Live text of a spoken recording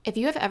If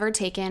you have ever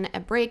taken a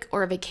break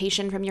or a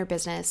vacation from your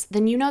business,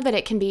 then you know that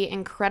it can be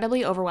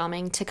incredibly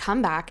overwhelming to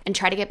come back and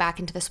try to get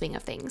back into the swing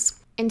of things.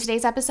 In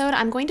today's episode,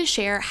 I'm going to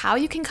share how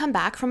you can come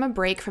back from a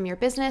break from your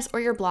business or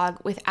your blog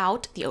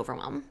without the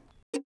overwhelm.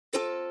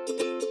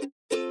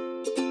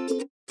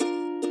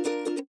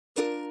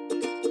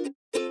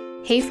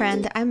 Hey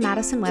friend, I'm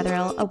Madison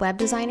Wetherill, a web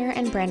designer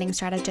and branding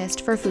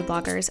strategist for food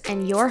bloggers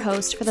and your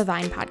host for the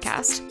Vine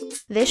podcast.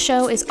 This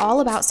show is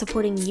all about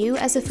supporting you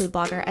as a food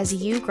blogger as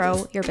you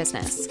grow your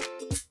business.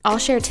 I'll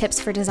share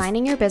tips for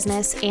designing your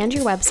business and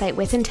your website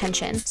with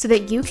intention so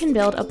that you can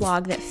build a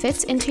blog that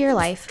fits into your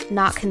life,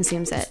 not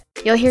consumes it.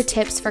 You'll hear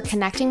tips for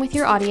connecting with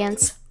your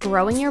audience,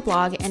 growing your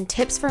blog, and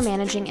tips for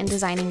managing and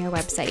designing your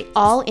website,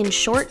 all in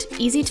short,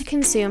 easy to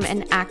consume,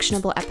 and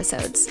actionable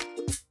episodes.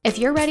 If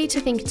you're ready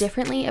to think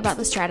differently about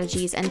the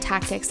strategies and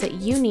tactics that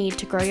you need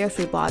to grow your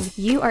food blog,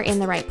 you are in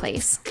the right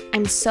place.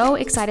 I'm so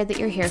excited that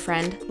you're here,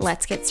 friend.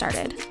 Let's get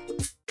started.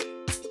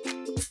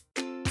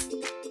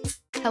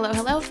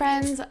 Hello,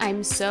 friends.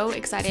 I'm so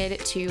excited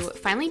to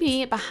finally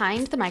be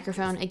behind the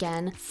microphone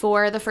again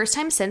for the first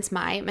time since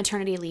my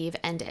maternity leave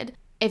ended.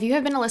 If you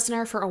have been a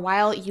listener for a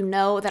while, you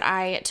know that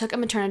I took a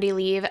maternity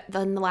leave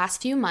in the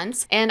last few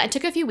months, and I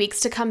took a few weeks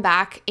to come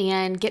back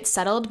and get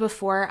settled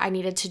before I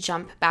needed to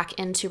jump back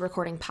into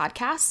recording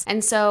podcasts.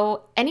 And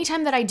so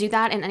anytime that I do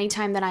that and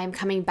anytime that I'm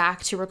coming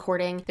back to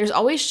recording, there's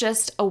always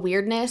just a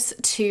weirdness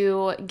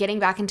to getting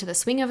back into the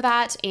swing of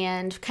that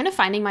and kind of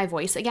finding my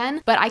voice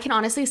again. But I can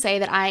honestly say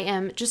that I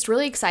am just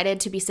really excited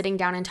to be sitting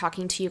down and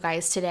talking to you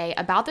guys today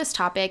about this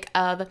topic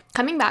of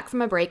coming back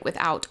from a break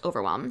without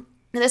overwhelm.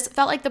 This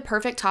felt like the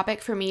perfect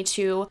topic for me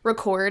to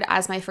record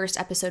as my first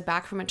episode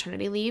back from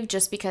maternity leave,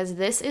 just because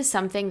this is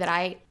something that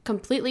I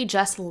completely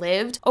just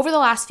lived over the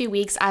last few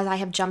weeks as I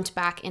have jumped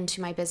back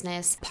into my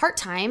business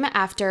part-time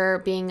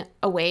after being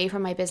away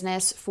from my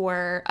business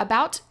for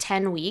about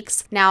 10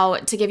 weeks. Now,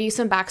 to give you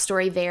some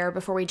backstory there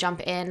before we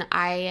jump in,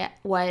 I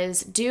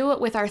was due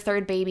with our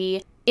third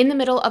baby in the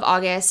middle of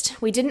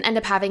August. We didn't end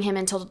up having him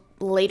until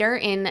later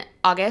in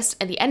August,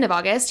 at the end of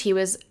August. He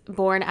was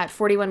born at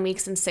 41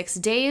 weeks and 6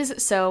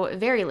 days, so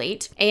very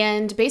late.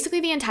 And basically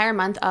the entire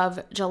month of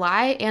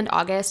July and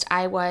August,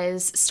 I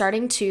was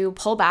starting to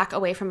pull back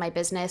away from my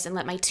business and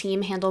let my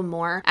team handle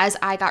more as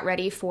I got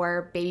ready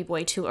for baby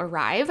boy to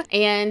arrive.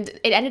 And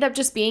it ended up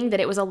just being that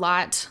it was a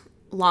lot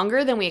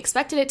longer than we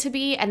expected it to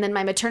be, and then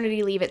my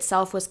maternity leave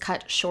itself was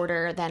cut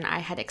shorter than I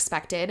had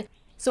expected.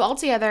 So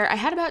altogether, I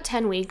had about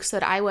 10 weeks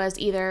that I was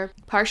either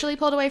partially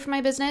pulled away from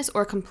my business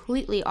or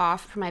completely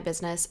off from my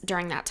business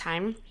during that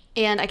time.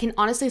 And I can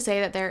honestly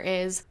say that there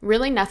is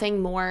really nothing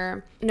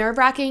more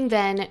nerve-wracking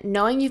than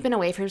knowing you've been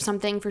away from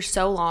something for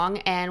so long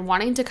and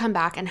wanting to come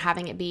back and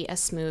having it be a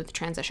smooth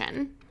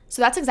transition.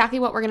 So that's exactly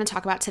what we're going to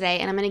talk about today,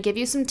 and I'm going to give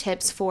you some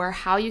tips for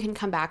how you can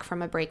come back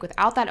from a break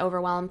without that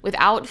overwhelm,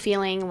 without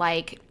feeling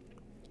like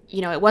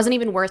it wasn't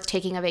even worth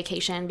taking a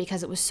vacation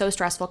because it was so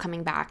stressful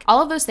coming back.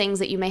 All of those things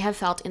that you may have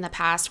felt in the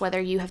past,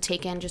 whether you have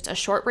taken just a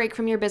short break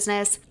from your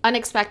business,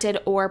 unexpected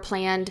or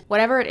planned,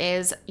 whatever it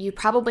is, you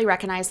probably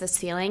recognize this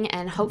feeling,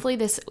 and hopefully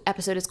this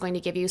episode is going to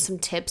give you some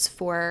tips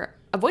for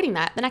avoiding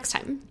that the next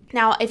time.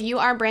 Now, if you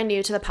are brand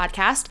new to the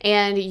podcast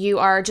and you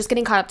are just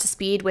getting caught up to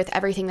speed with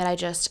everything that I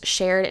just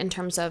shared in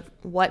terms of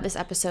what this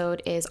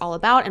episode is all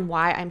about and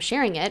why I'm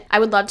sharing it, I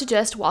would love to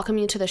just welcome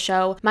you to the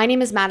show. My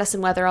name is Madison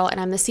Wetherill, and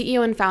I'm the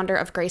CEO and founder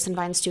of Grace and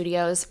Vine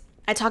Studios.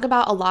 I talk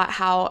about a lot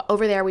how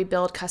over there we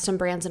build custom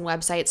brands and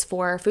websites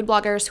for food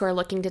bloggers who are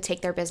looking to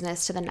take their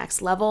business to the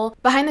next level.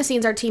 Behind the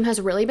scenes, our team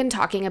has really been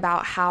talking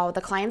about how the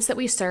clients that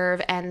we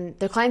serve and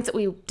the clients that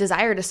we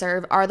desire to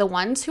serve are the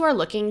ones who are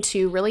looking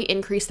to really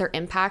increase their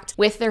impact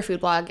with their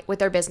food blog, with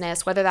their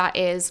business, whether that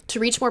is to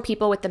reach more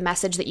people with the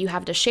message that you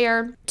have to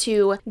share,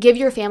 to give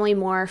your family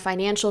more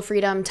financial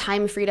freedom,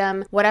 time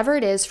freedom, whatever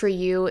it is for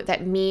you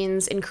that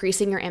means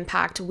increasing your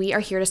impact. We are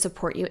here to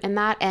support you in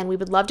that, and we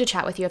would love to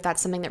chat with you if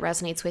that's something that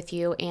resonates with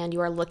you and you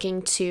are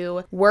looking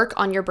to work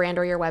on your brand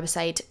or your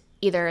website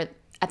either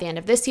at the end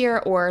of this year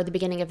or the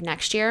beginning of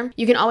next year.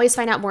 You can always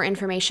find out more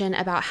information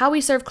about how we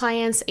serve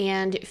clients,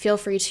 and feel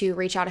free to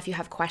reach out if you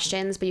have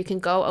questions, but you can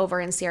go over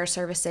and see our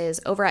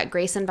services over at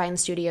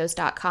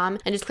graceandvinestudios.com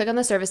and just click on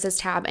the services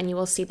tab and you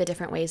will see the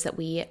different ways that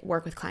we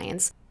work with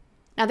clients.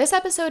 Now, this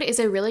episode is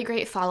a really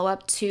great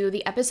follow-up to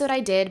the episode I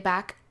did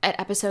back at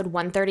episode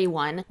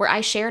 131, where I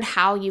shared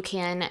how you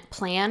can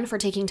plan for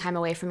taking time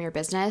away from your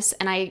business.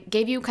 And I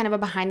gave you kind of a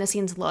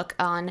behind-the-scenes look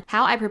on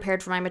how I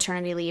prepared for my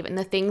maternity leave and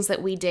the things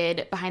that we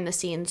did behind the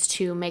scenes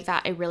to make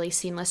that a really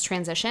seamless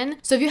transition.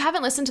 So if you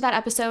haven't listened to that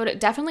episode,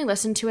 definitely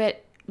listen to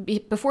it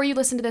before you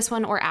listen to this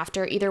one or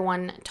after. Either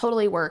one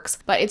totally works,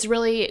 but it's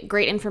really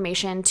great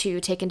information to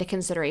take into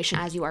consideration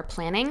as you are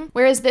planning.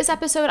 Whereas this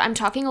episode, I'm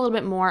talking a little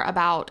bit more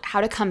about how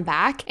to come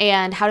back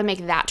and how to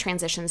make that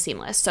transition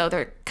seamless. So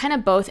they're kind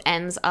of both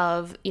ends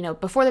of,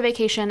 before the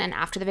vacation and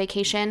after the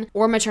vacation,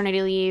 or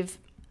maternity leave,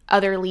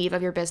 other leave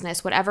of your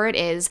business, whatever it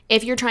is.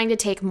 If you're trying to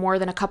take more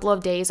than a couple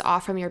of days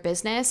off from your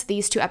business,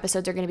 these two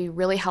episodes are going to be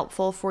really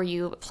helpful for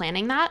you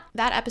planning that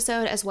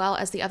episode, as well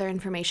as the other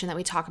information that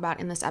we talk about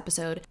in this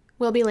episode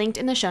will be linked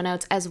in the show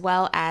notes as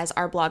well as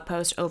our blog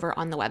post over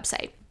on the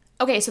website.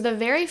 Okay, so the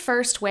very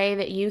first way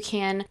that you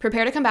can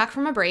prepare to come back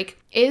from a break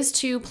is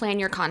to plan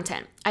your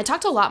content. I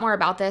talked a lot more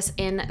about this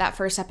in that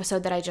first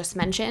episode that I just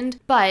mentioned,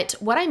 but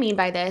what I mean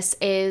by this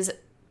is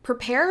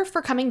prepare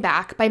for coming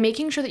back by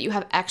making sure that you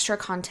have extra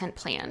content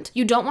planned.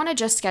 You don't want to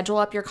just schedule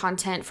up your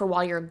content for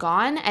while you're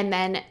gone and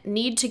then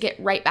need to get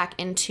right back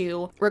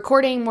into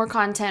recording more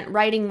content,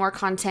 writing more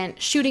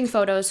content, shooting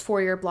photos for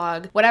your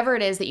blog, whatever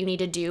it is that you need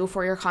to do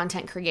for your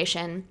content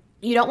creation.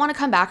 You don't want to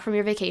come back from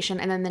your vacation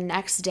and then the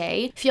next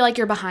day feel like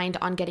you're behind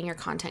on getting your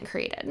content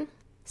created.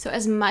 So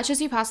as much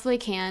as you possibly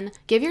can,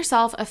 give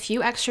yourself a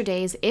few extra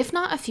days, if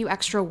not a few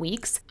extra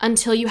weeks,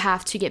 until you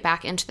have to get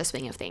back into the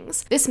swing of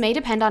things. This may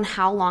depend on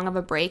how long of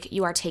a break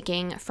you are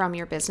taking from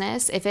your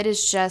business. If it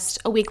is just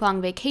a week-long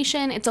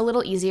vacation, it's a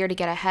little easier to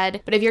get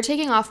ahead. But if you're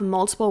taking off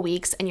multiple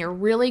weeks and you're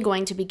really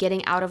going to be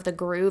getting out of the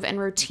groove and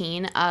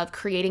routine of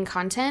creating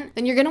content,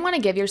 then you're going to want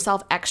to give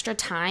yourself extra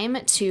time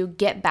to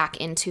get back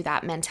into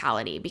that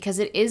mentality, because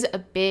it is a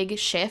big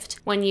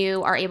shift when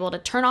you are able to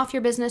turn off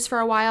your business for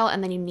a while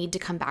and then you need to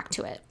come back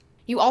to it.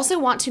 You also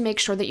want to make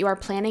sure that you are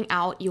planning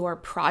out your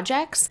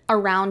projects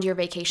around your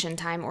vacation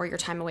time or your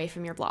time away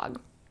from your blog.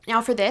 Now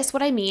for this,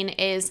 what I mean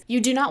is you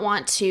do not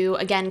want to,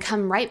 again,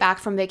 come right back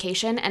from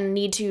vacation and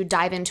need to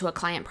dive into a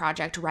client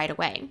project right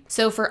away.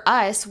 So for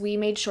us, we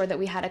made sure that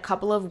we had a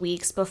couple of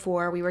weeks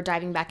before we were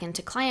diving back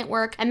into client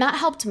work, and that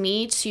helped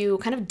me to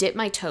kind of dip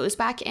my toes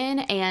back in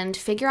and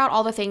figure out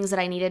all the things that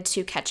I needed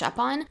to catch up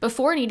on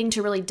before needing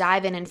to really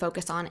dive in and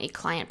focus on a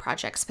client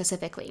project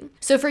specifically.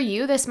 So for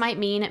you, this might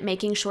mean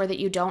making sure that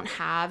you don't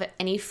have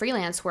any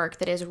freelance work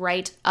that is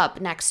right up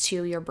next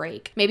to your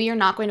break. Maybe you're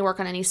not going to work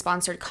on any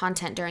sponsored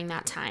content during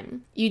that time.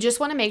 You just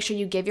want to make sure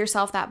you give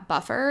yourself that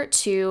buffer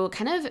to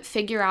kind of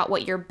figure out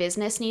what your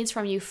business needs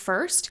from you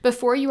first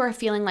before you are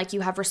feeling like you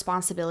have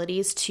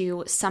responsibilities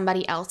to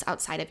somebody else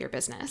outside of your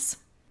business.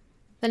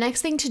 The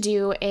next thing to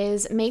do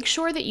is make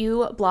sure that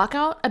you block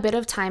out a bit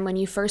of time when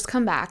you first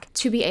come back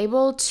to be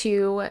able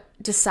to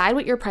decide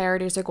what your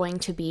priorities are going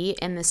to be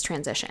in this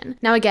transition.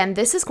 Now, again,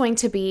 this is going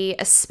to be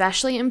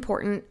especially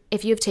important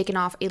if you've taken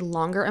off a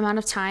longer amount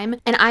of time.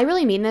 And I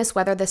really mean this,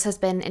 whether this has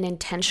been an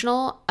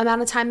intentional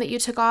amount of time that you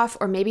took off,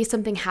 or maybe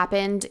something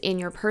happened in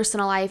your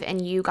personal life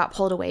and you got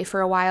pulled away for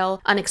a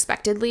while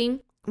unexpectedly.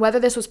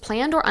 Whether this was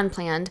planned or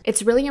unplanned,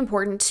 it's really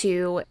important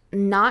to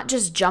not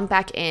just jump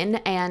back in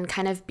and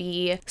kind of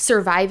be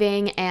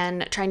surviving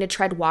and trying to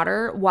tread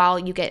water while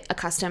you get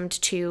accustomed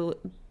to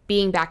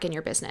being back in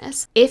your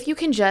business. If you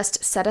can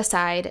just set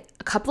aside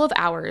a couple of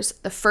hours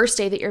the first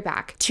day that you're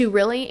back to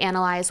really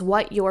analyze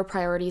what your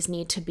priorities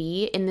need to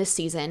be in this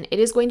season, it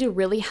is going to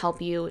really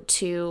help you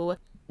to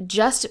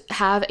just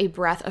have a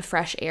breath of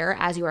fresh air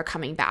as you are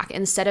coming back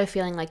instead of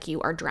feeling like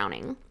you are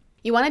drowning.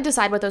 You want to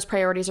decide what those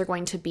priorities are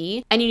going to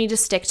be, and you need to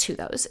stick to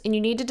those. And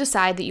you need to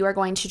decide that you are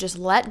going to just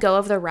let go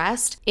of the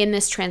rest in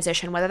this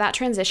transition, whether that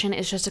transition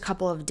is just a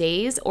couple of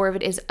days or if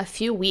it is a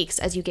few weeks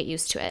as you get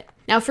used to it.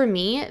 Now for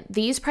me,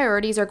 these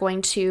priorities are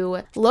going to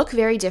look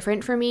very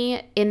different for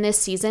me in this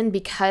season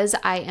because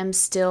I am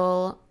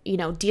still,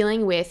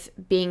 dealing with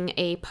being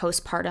a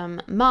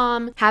postpartum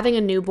mom, having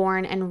a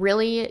newborn, and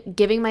really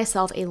giving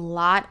myself a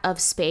lot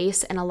of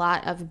space and a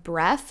lot of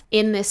breath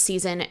in this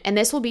season. And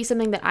this will be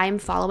something that I'm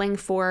following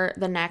for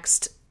the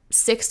next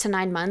 6 to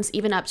 9 months,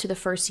 even up to the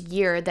first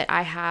year that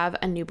I have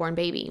a newborn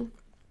baby.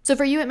 So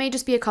for you, it may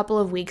just be a couple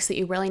of weeks that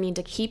you really need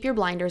to keep your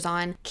blinders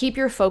on, keep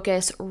your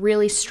focus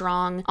really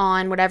strong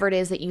on whatever it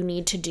is that you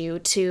need to do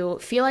to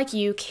feel like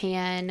you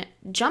can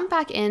jump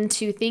back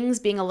into things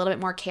being a little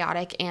bit more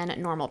chaotic and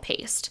normal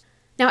paced.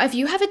 Now, if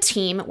you have a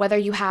team, whether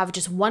you have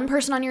just one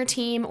person on your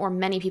team or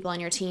many people on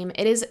your team,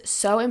 it is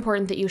so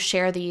important that you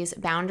share these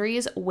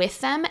boundaries with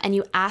them and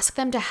you ask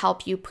them to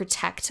help you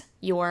protect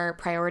your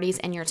priorities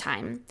and your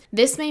time.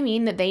 This may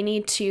mean that they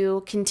need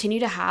to continue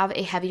to have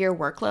a heavier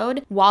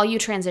workload while you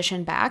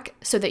transition back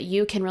so that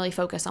you can really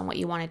focus on what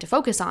you wanted to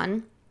focus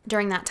on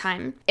during that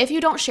time. If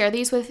you don't share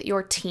these with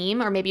your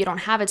team, or maybe you don't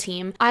have a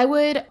team, I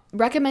would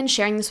recommend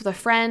sharing this with a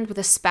friend, with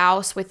a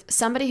spouse, with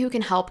somebody who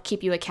can help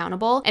keep you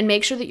accountable and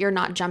make sure that you're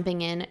not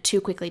jumping in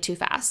too quickly, too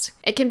fast.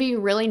 It can be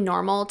really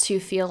normal to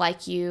feel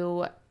like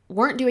you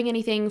weren't doing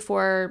anything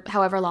for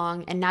however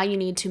long, and now you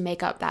need to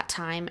make up that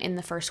time in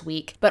the first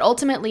week. But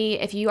ultimately,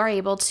 if you are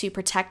able to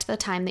protect the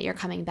time that you're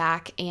coming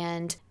back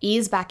and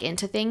ease back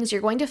into things, you're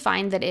going to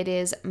find that it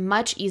is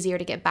much easier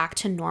to get back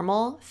to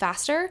normal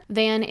faster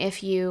than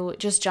if you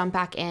just jump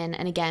back in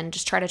and again,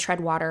 just try to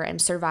tread water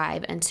and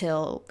survive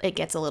until it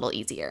gets a little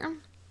easier.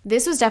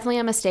 This was definitely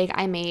a mistake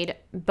I made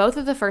both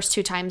of the first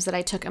 2 times that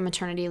I took a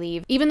maternity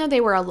leave. Even though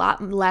they were a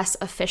lot less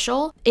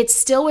official, it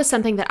still was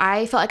something that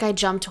I felt like I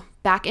jumped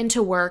back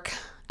into work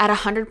at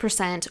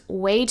 100%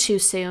 way too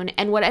soon.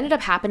 And what ended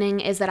up happening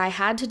is that I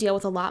had to deal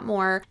with a lot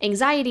more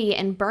anxiety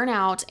and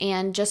burnout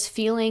and just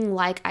feeling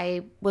like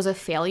I was a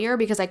failure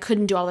because I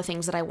couldn't do all the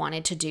things that I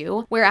wanted to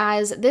do.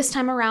 Whereas this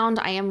time around,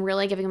 I am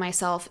really giving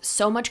myself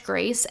so much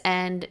grace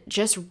and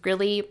just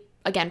really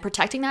again,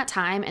 protecting that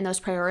time and those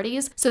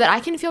priorities so that I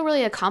can feel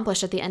really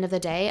accomplished at the end of the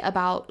day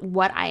about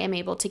what I am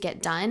able to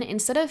get done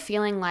instead of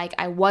feeling like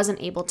I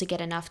wasn't able to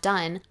get enough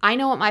done. I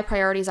know what my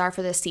priorities are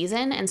for this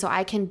season, and so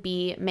I can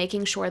be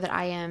making sure that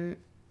I am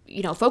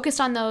focused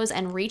on those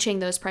and reaching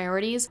those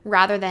priorities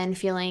rather than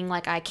feeling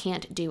like I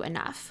can't do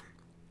enough.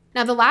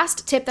 Now, the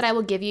last tip that I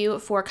will give you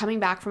for coming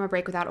back from a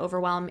break without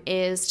overwhelm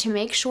is to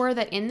make sure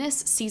that in this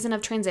season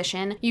of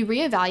transition, you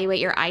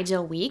reevaluate your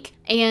ideal week.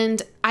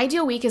 And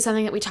ideal week is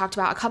something that we talked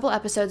about a couple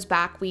episodes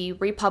back. We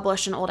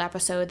republished an old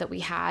episode that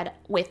we had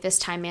with this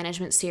time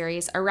management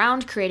series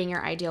around creating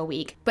your ideal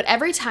week. But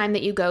every time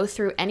that you go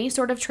through any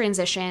sort of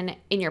transition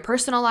in your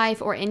personal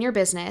life or in your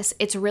business,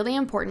 it's really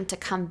important to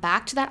come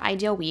back to that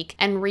ideal week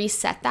and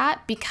reset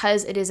that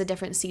because it is a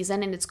different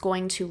season and it's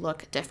going to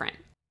look different.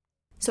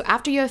 So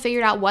after you have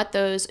figured out what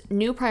those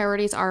new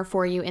priorities are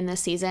for you in this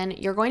season,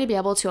 you're going to be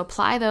able to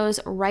apply those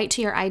right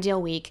to your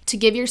ideal week to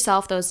give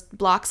yourself those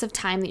blocks of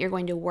time that you're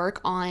going to work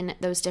on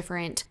those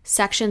different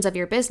sections of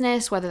your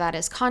business, whether that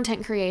is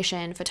content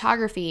creation,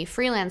 photography,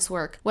 freelance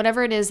work,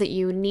 whatever it is that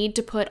you need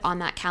to put on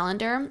that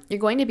calendar. You're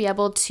going to be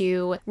able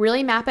to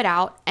really map it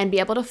out and be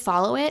able to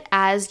follow it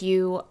as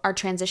you are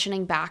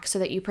transitioning back so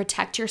that you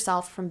protect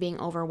yourself from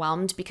being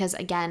overwhelmed because,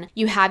 again,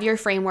 you have your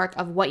framework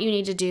of what you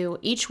need to do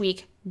each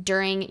week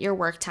during your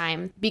work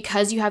time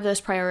because you have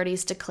those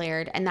priorities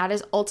declared, and that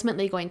is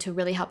ultimately going to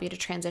really help you to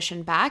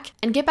transition back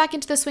and get back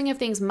into the swing of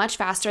things much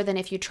faster than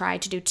if you try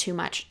to do too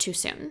much too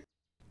soon.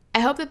 I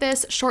hope that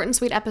this short and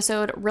sweet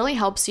episode really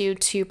helps you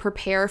to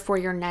prepare for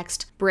your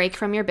next break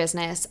from your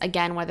business.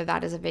 Again, whether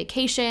that is a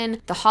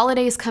vacation, the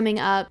holidays coming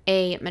up,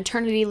 a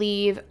maternity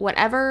leave,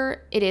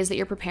 whatever it is that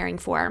you're preparing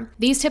for.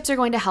 These tips are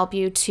going to help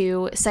you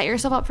to set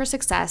yourself up for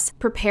success,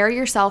 prepare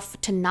yourself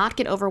to not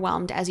get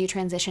overwhelmed as you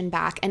transition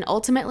back, and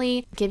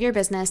ultimately give your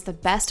business the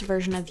best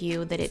version of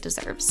you that it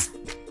deserves.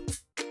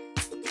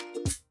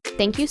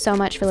 Thank you so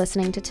much for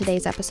listening to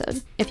today's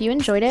episode. If you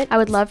enjoyed it, I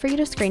would love for you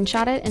to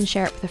screenshot it and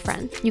share it with a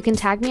friend. You can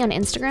tag me on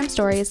Instagram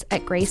stories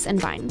at Grace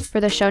and Vine. For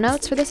the show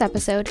notes for this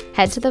episode,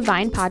 head to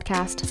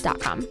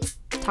thevinepodcast.com.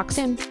 Talk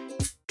soon.